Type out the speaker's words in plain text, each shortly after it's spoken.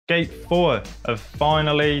Skate 4 have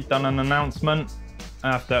finally done an announcement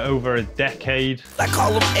after over a decade. I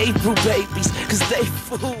call them April babies, cause they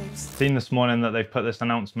fools. Seen this morning that they've put this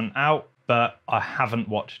announcement out, but I haven't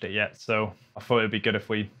watched it yet, so I thought it'd be good if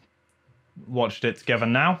we watched it together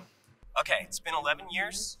now. Okay, it's been 11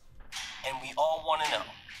 years, and we all want to know,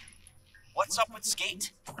 what's up with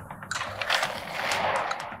Skate?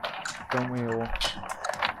 Don't we all?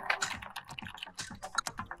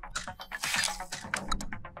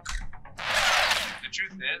 The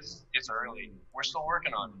truth is, it's early. We're still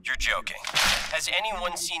working on it. You're joking. Has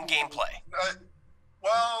anyone seen gameplay?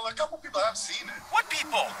 Well, a couple people have seen it. What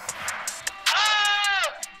people?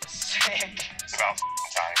 Ah! Sick. It's about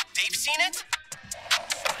time. They've seen it?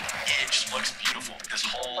 It just looks beautiful. This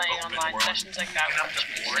whole Playing open online world. sessions like that would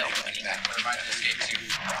be so funny.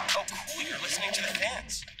 Oh, cool, you're listening to the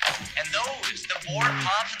fans. And those, the board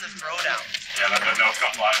pops and the throwdown. Yeah, that'll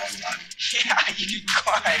come live all the time. Yeah, you can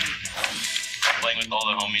climb. Playing with all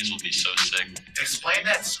the homies will be so sick. Explain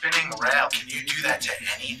that spinning rail. Can you do that to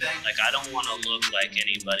anything? Like, I don't want to look like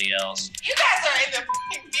anybody else. You guys are in the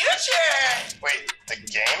future! Wait, the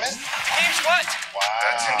game is? The game's what? Wow.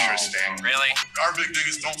 That's interesting. Really? Our big thing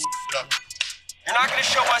is don't it up. You're not gonna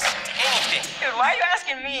show us anything. Dude, why are you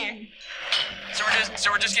asking me? So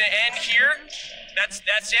we're just gonna end here? That's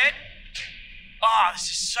it? Ah, this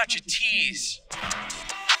is such a tease.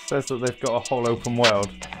 Says that they've got a whole open world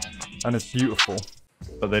and it's beautiful,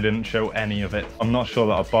 but they didn't show any of it. I'm not sure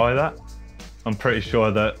that I'll buy that. I'm pretty sure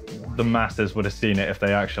that the masses would have seen it if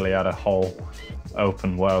they actually had a whole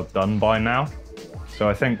open world done by now. So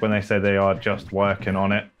I think when they say they are just working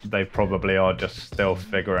on it, they probably are just still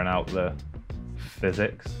figuring out the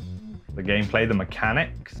physics, the gameplay, the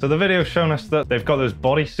mechanics. So the video's shown us that they've got those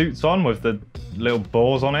bodysuits on with the little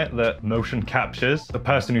balls on it that motion captures the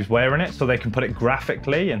person who's wearing it so they can put it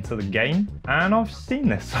graphically into the game. And I've seen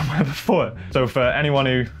this somewhere before. So for anyone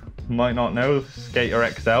who might not know, Skater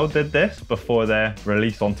XL did this before their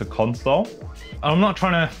release onto console. I'm not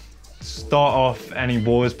trying to start off any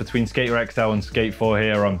wars between Skater XL and Skate 4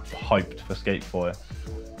 here. I'm hyped for Skate 4.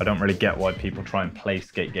 I don't really get why people try and play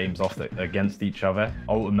skate games off against each other.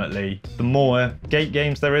 Ultimately, the more skate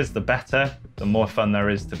games there is, the better, the more fun there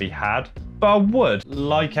is to be had. But I would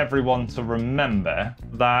like everyone to remember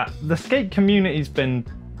that the skate community's been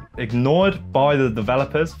ignored by the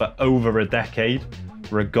developers for over a decade,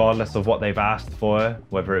 regardless of what they've asked for,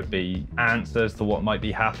 whether it be answers to what might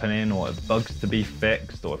be happening, or bugs to be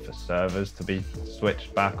fixed, or for servers to be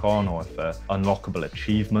switched back on, or for unlockable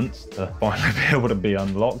achievements to finally be able to be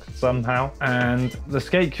unlocked somehow. And the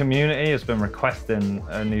skate community has been requesting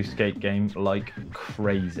a new skate game like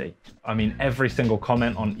crazy. I mean, every single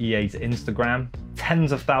comment on EA's Instagram,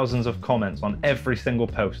 tens of thousands of comments on every single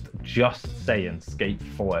post just saying Skate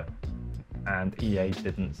 4. And EA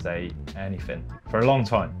didn't say anything for a long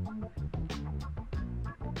time.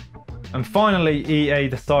 And finally, EA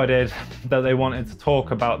decided that they wanted to talk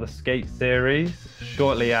about the Skate series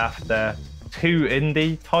shortly after 2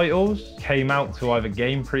 indie titles came out to either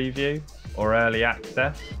game preview or early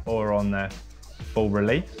access or on their full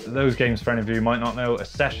release. Those games, for any of you who might not know, are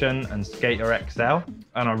Session and Skater XL.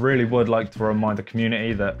 And I really would like to remind the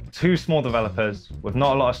community that 2 small developers with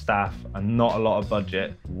not a lot of staff and not a lot of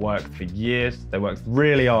budget worked for years. They worked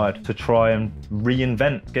really hard to try and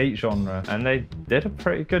reinvent skate genre, and they did a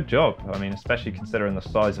pretty good job. I mean, especially considering the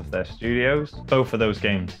size of their studios. Both of those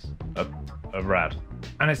games are rad.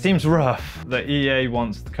 And it seems rough that EA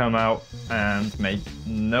wants to come out and make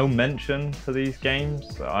no mention to these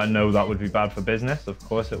games. I know that would be bad for business, of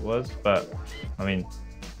course it was, but I mean,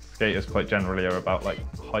 skaters quite generally are about like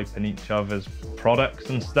hyping each other's products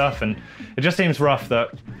and stuff, and it just seems rough that,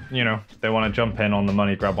 you know, they want to jump in on the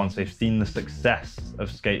money grab once they've seen the success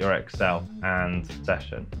of Skater XL and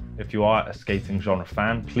Session. If you are a skating genre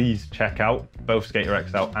fan, please check out both Skater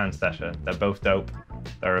XL and Session. They're both dope.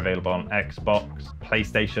 They're available on Xbox,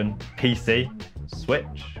 PlayStation, PC,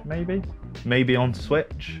 Switch, maybe on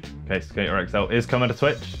Switch. Okay, Skater XL is coming to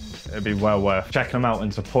Twitch. It'd be well worth checking them out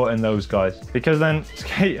and supporting those guys, because then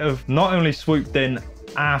Skate have not only swooped in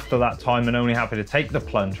after that time and only happy to take the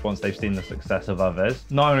plunge once they've seen the success of others.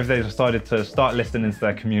 Not only have they decided to start listening to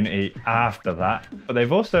their community after that, but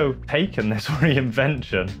they've also taken this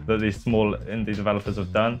reinvention that these small indie developers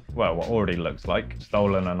have done, well, what already looks like,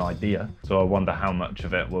 stolen an idea. So I wonder how much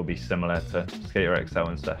of it will be similar to Skater XL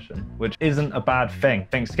and Session, which isn't a bad thing. I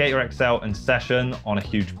think Skater XL and Session on a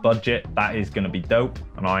huge budget, that is going to be dope,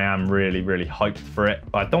 and I am really, really hyped for it.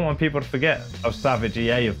 But I don't want people to forget how savage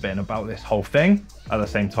EA have been about this whole thing. At the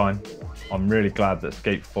same time, I'm really glad that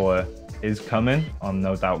Skate 4 is coming, I'm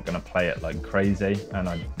no doubt going to play it like crazy. And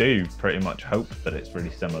I do pretty much hope that it's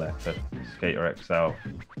really similar to Skater XL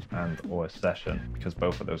and or Session, because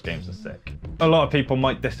both of those games are sick. A lot of people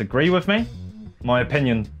might disagree with me. My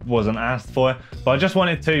opinion wasn't asked for, but I just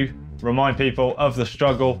wanted to remind people of the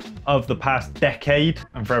struggle of the past decade,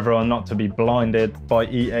 and for everyone not to be blinded by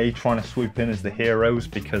EA trying to swoop in as the heroes,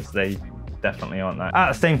 because they definitely aren't that.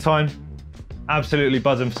 At the same time, absolutely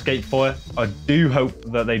buzzing for Skate 4. I do hope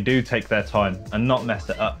that they do take their time and not mess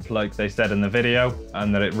it up like they said in the video,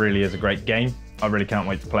 and that it really is a great game. I really can't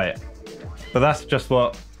wait to play it. But that's just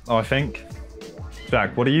what I think.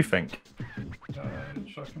 Jack, what do you think?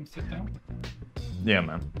 Should I come sit down? Yeah,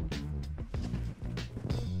 man.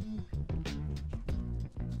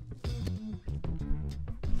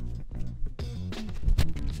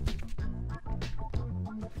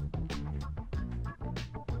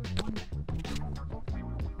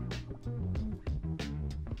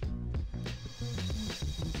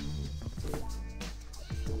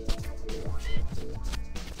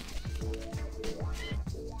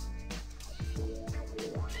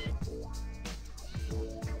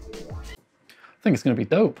 I think it's going to be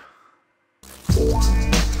dope.